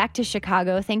safe back to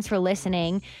Chicago. Thanks for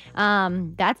listening.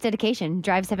 That's dedication.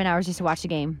 Drive 7 hours just to watch the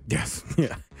game. Yes.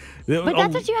 Yeah. But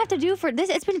that's what you have to do for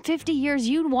this. It's been 50 years.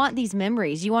 You want these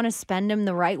memories. You want to spend them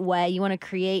the right way. You want to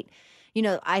create,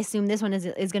 I assume this one is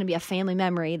going to be a family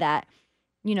memory that,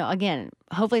 again,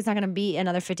 hopefully it's not going to be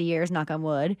another 50 years, knock on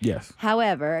wood. Yes.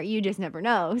 However, you just never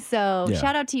know. So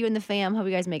shout out to you and the fam. Hope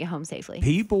you guys make it home safely.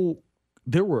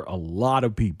 There were a lot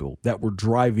of people that were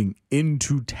driving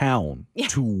into town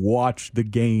to watch the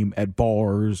game at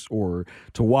bars or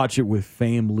to watch it with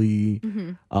family.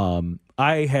 Mm-hmm.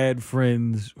 I had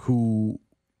friends who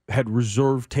had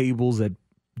reserved tables at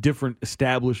different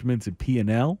establishments at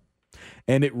P&L,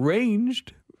 and it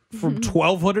ranged from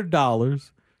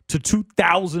 $1,200 to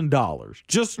 $2,000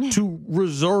 just to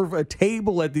reserve a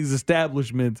table at these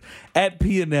establishments at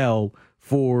P&L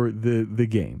for the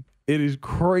game. It is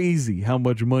crazy how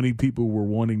much money people were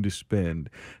wanting to spend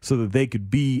so that they could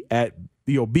be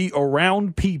be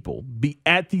around people, be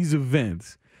at these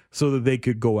events, so that they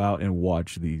could go out and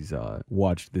watch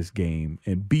this game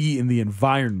and be in the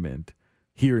environment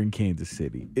here in Kansas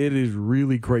City. It is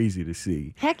really crazy to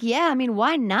see. Heck yeah. I mean,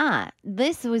 why not?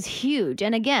 This was huge.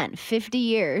 And again, 50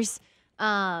 years.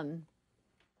 It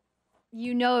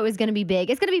was going to be big.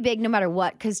 It's going to be big no matter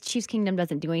what, because Chiefs Kingdom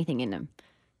doesn't do anything in a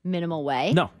minimal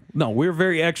way. No, we're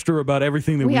very extra about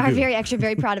everything that we do. We are very extra,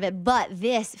 very proud of it. But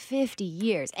this 50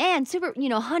 years and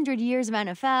 100 years of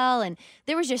NFL, and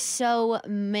there was just so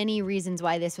many reasons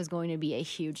why this was going to be a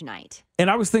huge night.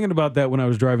 And I was thinking about that when I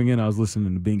was driving in. I was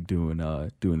listening to Bink doing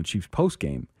the Chiefs post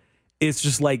game. It's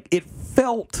just like it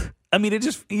felt. I mean, it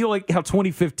just like how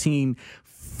 2015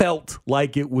 felt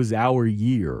like it was our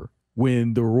year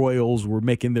when the Royals were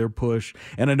making their push.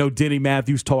 And I know Denny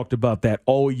Matthews talked about that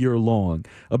all year long,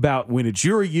 about when it's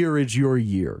your year, it's your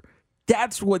year.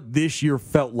 That's what this year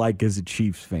felt like as a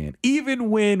Chiefs fan. Even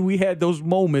when we had those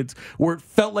moments where it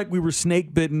felt like we were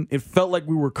snake bitten, it felt like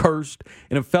we were cursed,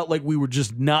 and it felt like we were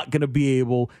just not going to be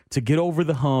able to get over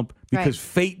the hump because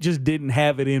fate just didn't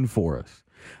have it in for us.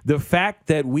 The fact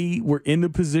that we were in the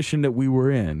position that we were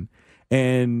in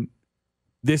and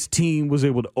this team was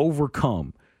able to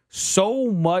overcome so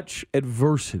much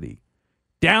adversity,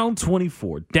 down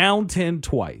 24, down 10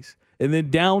 twice, and then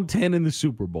down 10 in the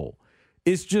Super Bowl.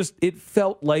 It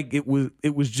felt like it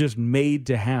was just made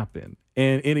to happen.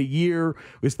 And in a year,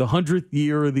 it's the 100th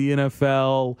year of the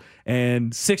NFL,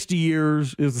 and 60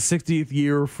 years is the 60th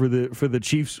year for the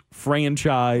Chiefs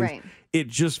franchise. Right. It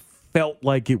just felt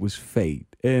like it was fate.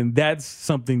 And that's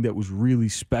something that was really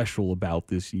special about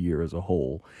this year as a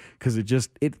whole, because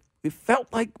it felt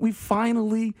like we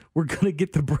finally were going to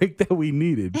get the break that we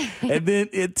needed. And then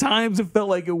at times it felt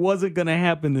like it wasn't going to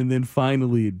happen, and then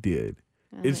finally it did.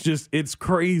 It's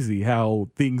crazy how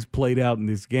things played out in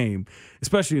this game,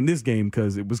 especially in this game,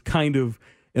 because it was kind of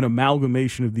an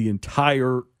amalgamation of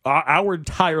our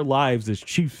entire lives as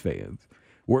Chiefs fans,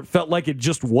 where it felt like it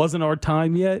just wasn't our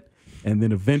time yet. And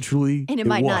then eventually it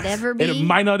might not ever be. And it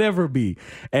might not ever be.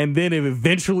 And then it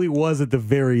eventually was at the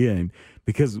very end.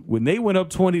 Because when they went up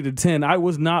 20-10, I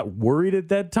was not worried at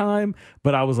that time,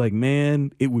 but I was like,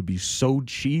 man, it would be so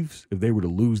Chiefs if they were to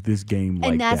lose this game like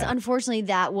that. And that's unfortunately,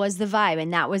 that was the vibe,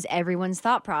 and that was everyone's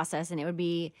thought process. And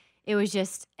it was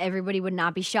just, everybody would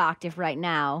not be shocked if right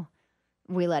now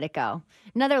we let it go.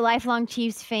 Another lifelong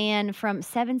Chiefs fan from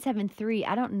 773.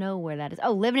 I don't know where that is.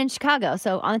 Oh, living in Chicago.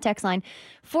 So on the text line,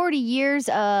 40 years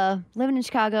living in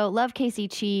Chicago. Love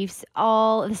KC Chiefs.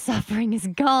 All the suffering is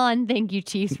gone. Thank you,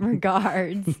 Chiefs.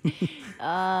 Regards.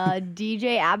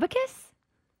 DJ Abacus.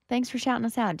 Thanks for shouting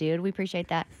us out, dude. We appreciate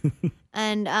that.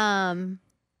 And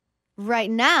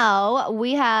right now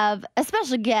we have a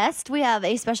special guest. We have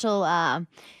a special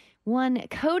one,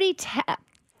 Cody Tapp.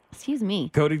 Excuse me.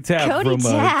 Cody Tapp. Cody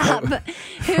Tapp,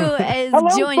 who is Hello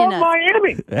joining from us.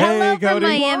 Miami. Hey, Hello Cody.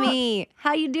 from Miami.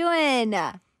 How you doing?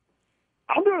 I'm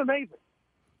doing amazing.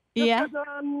 Just Yeah. got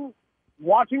done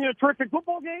watching a terrific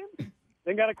football game.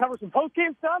 Then got to cover some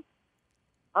post-game stuff.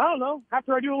 I don't know.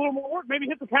 After I do a little more work, maybe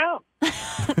hit the town.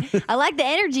 I like the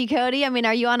energy, Cody. I mean,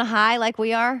 are you on a high like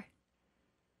we are?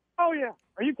 Oh, yeah.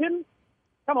 Are you kidding?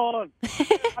 Come on.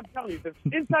 I'm telling you, this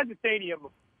inside the stadium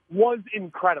was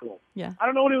incredible. Yeah. I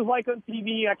don't know what it was like on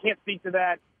TV. I can't speak to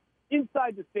that.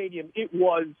 Inside the stadium, it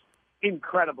was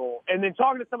incredible. And then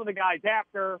talking to some of the guys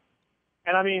after,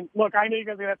 and I mean, look, I know you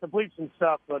guys are going to have to bleep some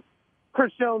stuff, but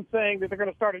Chris Jones saying that they're going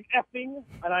to start an effing,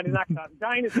 and I did not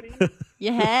dynasty.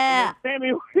 Yeah.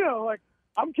 Sammy,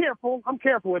 I'm careful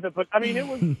with it, but I mean,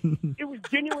 it was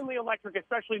genuinely electric,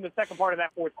 especially in the second part of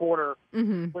that fourth quarter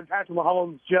when Patrick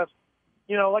Mahomes just,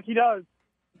 like he does,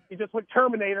 he just went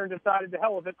Terminator and decided, to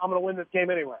hell with it, I'm going to win this game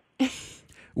anyway.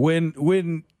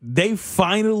 When they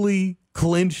finally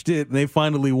clinched it and they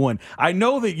finally won, I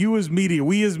know that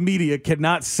we as media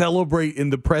cannot celebrate in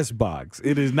the press box.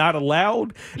 It is not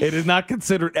allowed. It is not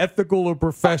considered ethical or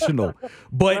professional.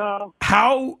 But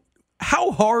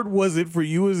how hard was it for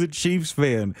you as a Chiefs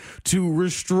fan to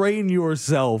restrain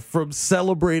yourself from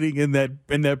celebrating in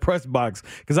that press box?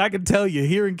 Because I can tell you,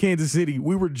 here in Kansas City,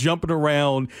 we were jumping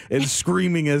around and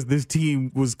screaming as this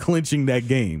team was clinching that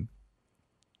game.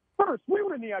 First, we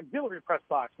were in the auxiliary press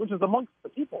box, which is amongst the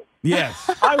people.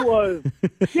 Yes. I was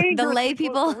The lay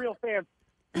people? The real fans.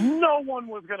 No one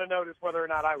was going to notice whether or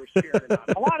not I was cheering or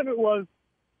not. A lot of it was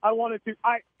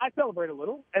I celebrate a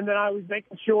little, and then I was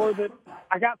making sure that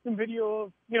I got some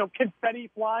video of, confetti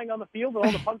flying on the field and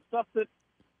all the fun stuff that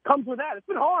comes with that. It's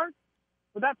been hard,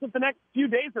 but that's what the next few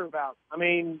days are about. I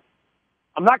mean,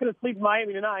 I'm not going to sleep in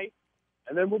Miami tonight,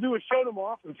 and then we'll do a show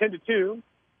tomorrow from 10 to 2,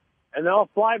 and then I'll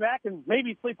fly back and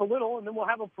maybe sleep a little, and then we'll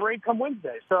have a parade come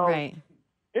Wednesday. So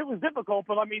It was difficult,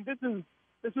 but I mean, this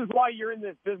is why you're in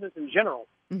this business in general,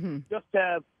 just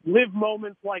to live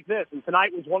moments like this, and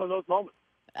tonight was one of those moments.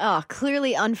 Oh,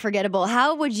 clearly unforgettable.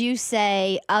 How would you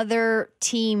say other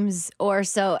teams or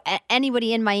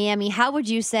anybody in Miami, how would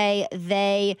you say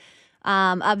they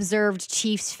observed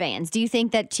Chiefs fans? Do you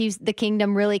think that the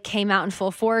Kingdom really came out in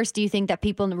full force? Do you think that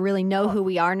people really know who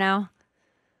we are now?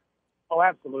 Oh,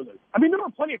 absolutely. I mean, there were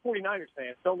plenty of 49ers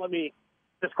fans. Don't let me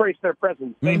disgrace their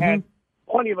presence. They had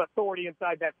plenty of authority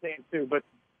inside that stand, too. But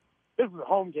this was a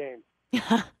home game.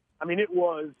 I mean, it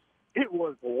was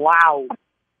loud.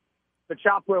 The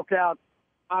chop broke out,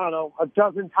 I don't know, a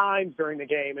dozen times during the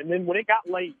game. And then when it got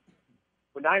late,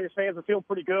 when Niners fans were feeling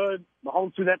pretty good,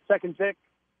 Mahomes threw that second pick.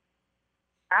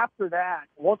 After that,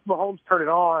 once Mahomes turned it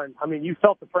on, I mean, you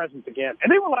felt the presence again.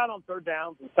 And they were loud on third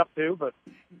downs and stuff, too. But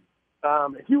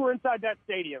if you were inside that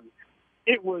stadium,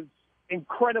 it was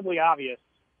incredibly obvious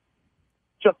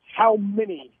just how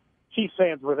many Chiefs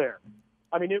fans were there.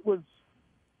 I mean, it was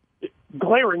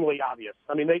glaringly obvious.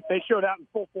 I mean, they showed out in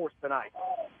full force tonight.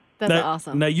 That's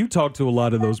awesome. Now, you talked to a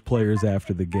lot of those players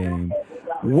after the game.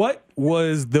 What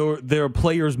was their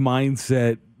players'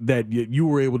 mindset that you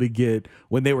were able to get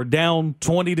when they were down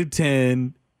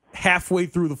 20-10 halfway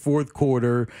through the fourth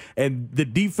quarter, and the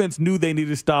defense knew they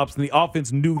needed stops, and the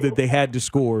offense knew that they had to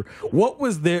score? What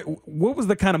was the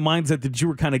kind of mindset that you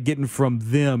were kind of getting from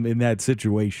them in that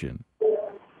situation?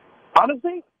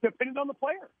 Honestly, depended on the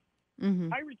player.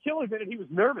 Tyreek Hill admitted he was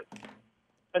nervous,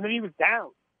 and then he was down.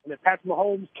 And then Patrick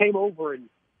Mahomes came over and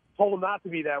told him not to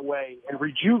be that way and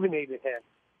rejuvenated him.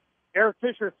 Eric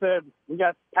Fisher said, we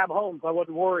got Pat Mahomes, I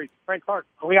wasn't worried. Frank Clark,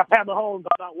 we got Pat Mahomes,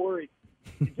 I'm not worried.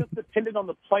 It just depended on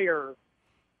the player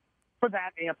for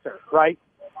that answer, right?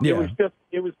 Yeah.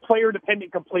 It was player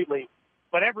dependent completely.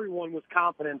 But everyone was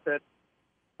confident that,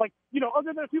 like,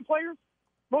 other than a few players,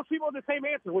 most people had the same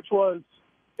answer, which was,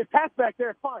 if Pat's back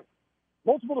there, it's fine.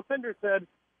 Multiple defenders said,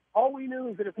 all we knew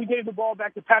is that if we gave the ball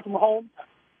back to Patrick Mahomes,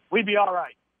 we'd be all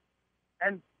right.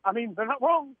 And, I mean, they're not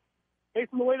wrong. Based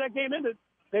on the way that game ended,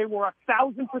 they were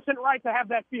 1,000% right to have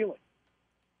that feeling.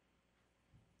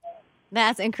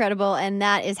 That's incredible, and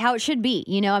that is how it should be.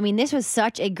 I mean, this was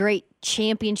such a great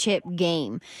championship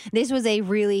game. This was a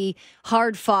really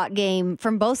hard-fought game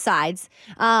from both sides.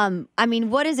 I mean,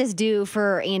 what does this do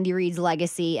for Andy Reid's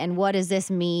legacy, and what does this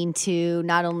mean to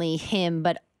not only him,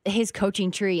 but his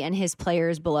coaching tree and his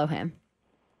players below him?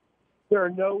 There are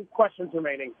no questions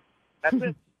remaining. That's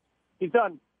it. He's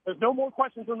done. There's no more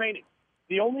questions remaining.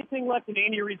 The only thing left in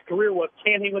Andy Reid's career was,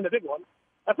 can he win the big one?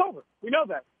 That's over. We know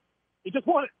that. He just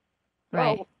won it.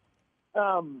 Right.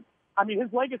 So, I mean,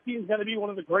 his legacy is going to be one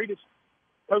of the greatest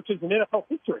coaches in NFL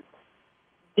history.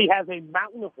 He has a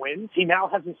mountain of wins. He now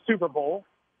has a Super Bowl.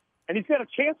 And he's got a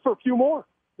chance for a few more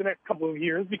the next couple of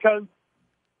years because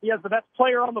he has the best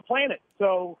player on the planet.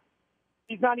 So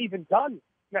he's not even done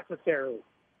necessarily.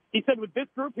 He said with this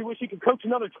group, he wished he could coach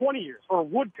another 20 years, or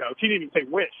would coach. He didn't even say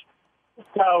wish.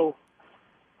 So,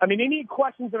 I mean, any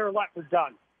questions that are left are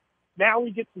done. Now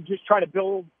we get to just try to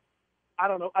build, I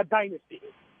don't know, a dynasty.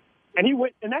 And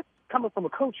that's coming from a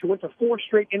coach who went to 4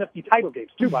 straight NFC title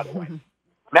games, too, by the way.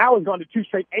 Now he's gone to 2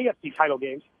 straight AFC title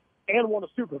games and won a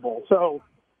Super Bowl. So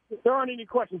there aren't any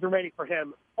questions remaining for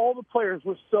him. All the players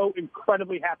were so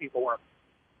incredibly happy for him.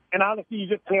 And honestly, you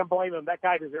just can't blame him. That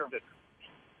guy deserved it.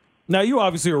 Now, you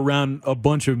obviously are around a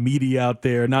bunch of media out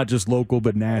there, not just local,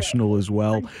 but national as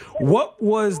well. What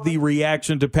was the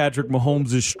reaction to Patrick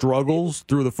Mahomes' struggles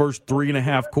through the first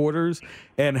 3.5 quarters,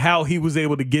 and how he was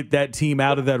able to get that team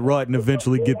out of that rut and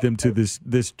eventually get them to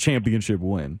this championship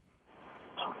win?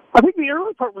 I think the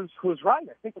early part was right.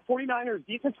 I think the 49ers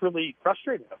defense really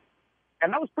frustrated him.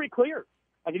 And that was pretty clear.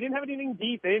 Like, he didn't have anything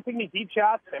deep. They didn't take any deep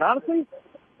shots. And honestly,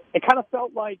 it kind of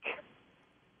felt like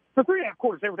for 3.5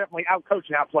 quarters, they were definitely out-coached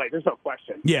and outplayed. There's no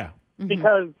question. Yeah.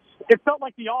 Because it felt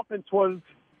like the offense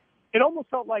it almost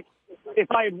felt like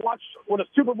if I had watched what a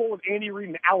Super Bowl with Andy Reid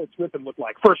and Alex Smith looked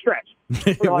like for a stretch.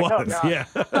 It like, was, yeah.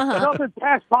 Nothing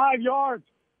past 5 yards.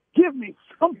 Give me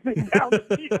something down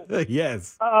the field.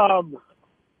 Yes.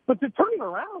 But to turn it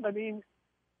around, I mean,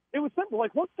 it was simple.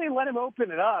 Like, once they let him open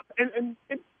it up, and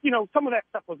some of that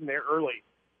stuff wasn't there early.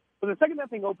 But the second that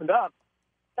thing opened up,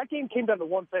 that game came down to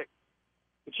one thing.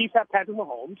 The Chiefs had Patrick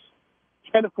Mahomes,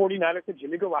 and the 49ers had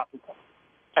Jimmy Garoppolo.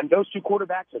 And those two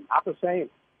quarterbacks are not the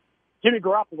same. Jimmy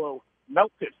Garoppolo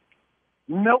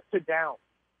melted down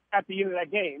at the end of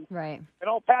that game. Right. And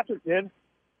all Patrick did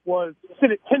was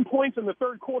sit at 10 points in the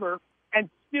third quarter and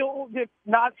still get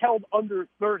not held under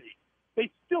 30. They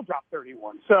still dropped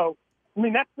 31. So, I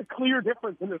mean, that's the clear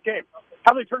difference in this game.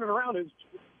 How they turn it around is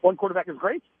one quarterback is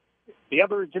great, the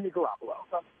other is Jimmy Garoppolo.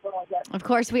 Of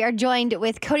course, we are joined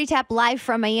with Cody Tapp live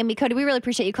from Miami. Cody, we really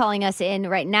appreciate you calling us in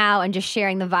right now and just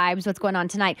sharing the vibes, what's going on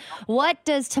tonight. What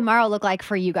does tomorrow look like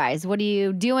for you guys? What are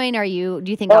you doing? Do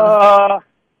you think? No,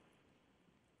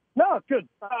 it's good.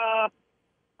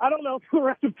 I don't know for the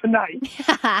rest of tonight.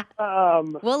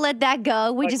 We'll let that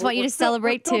go. We just want you to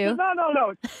celebrate too.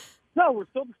 No, we're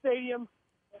still at the stadium.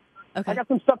 Okay. I got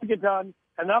some stuff to get done,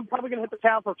 and then I'm probably going to hit the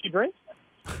town for a few drinks.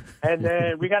 And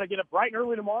then we got to get up bright and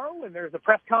early tomorrow, and there's a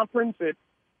press conference at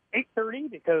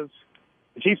 8:30 because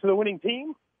the Chiefs are the winning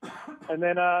team. And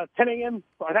then 10 a.m.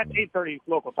 That's 8:30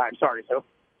 local time, sorry. So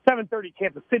 7:30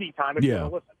 Kansas City time if you want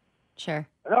to listen. Sure.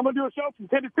 And I'm going to do a show from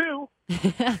 10 to 2,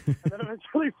 and then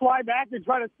eventually fly back and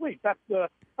try to sleep. That's the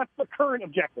current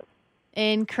objective.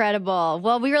 Incredible.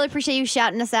 Well, we really appreciate you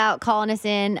shouting us out, calling us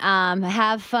in.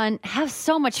 Have fun. Have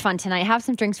so much fun tonight. Have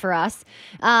some drinks for us.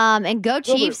 And go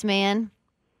Chiefs, man.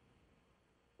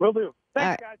 Will do.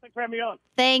 Thanks, guys. Thanks for having me on.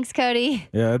 Thanks, Cody.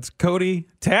 Yeah, it's Cody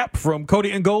Tapp from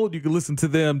Cody and Gold. You can listen to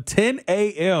them 10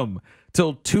 a.m.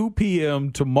 till 2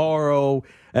 p.m. tomorrow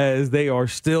as they are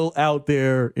still out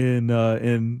there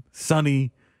in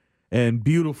sunny and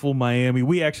beautiful Miami.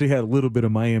 We actually had a little bit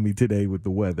of Miami today with the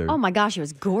weather. Oh, my gosh. It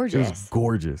was gorgeous. It was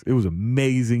gorgeous. It was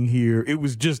amazing here. It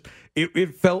was just,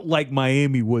 it felt like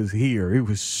Miami was here. It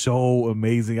was so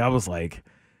amazing. I was like,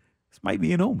 this might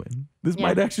be an omen. This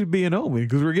might actually be an omen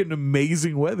because we're getting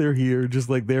amazing weather here just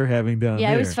like they're having down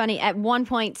there. Yeah, it was funny. At one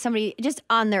point, somebody just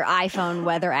on their iPhone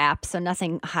weather app, so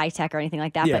nothing high-tech or anything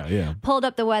like that, pulled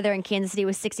up the weather in Kansas City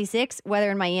was 66,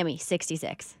 weather in Miami,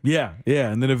 66. Yeah,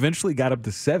 and then eventually got up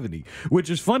to 70,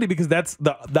 which is funny because that's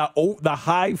the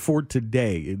high for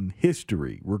today in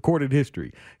history, recorded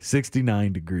history,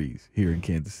 69 degrees here in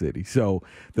Kansas City. So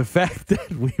the fact that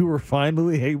we were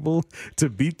finally able to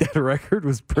beat that record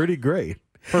was pretty great.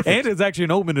 Perfect. And it's actually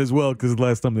an omen as well because the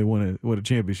last time they won a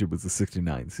championship was the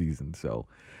 69 season. So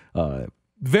it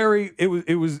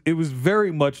was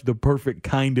very much the perfect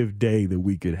kind of day that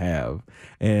we could have.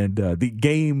 And the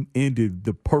game ended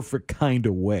the perfect kind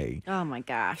of way. Oh, my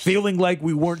gosh. Feeling like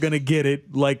we weren't going to get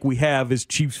it like we have as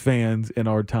Chiefs fans in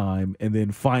our time. And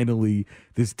then finally,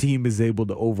 this team is able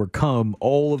to overcome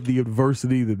all of the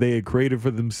adversity that they had created for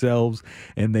themselves.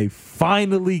 And they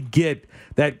finally get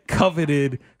that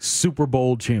coveted Super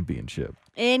Bowl championship.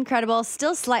 Incredible.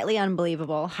 Still slightly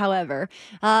unbelievable. However,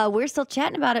 we're still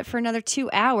chatting about it for another 2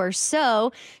 hours.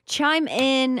 So chime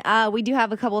in. We do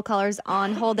have a couple of callers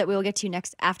on hold that we will get to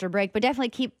next after break, but definitely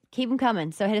keep them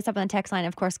coming. So hit us up on the text line,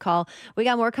 of course, call. We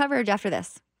got more coverage after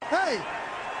this. Hey,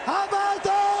 how about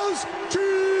those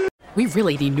Chiefs? We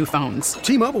really need new phones.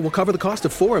 T-Mobile will cover the cost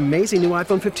of 4 amazing new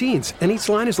iPhone 15s, and each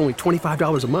line is only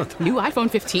 $25 a month. New iPhone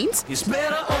 15s? It's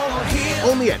better over here.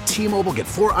 Only at T-Mobile, get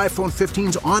 4 iPhone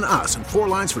 15s on us and 4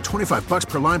 lines for $25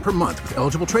 per line per month with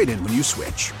eligible trade-in when you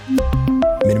switch.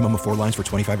 Minimum of 4 lines for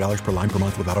 $25 per line per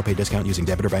month with autopay discount using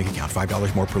debit or bank account.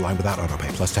 $5 more per line without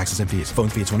autopay, plus taxes and fees. Phone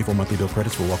fee at 24 monthly bill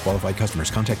credits for well-qualified customers.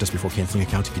 Contact us before canceling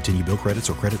account to continue bill credits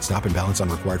or credit stop and balance on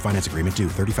required finance agreement due.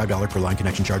 $35 per line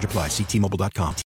connection charge applies. See T-Mobile.com.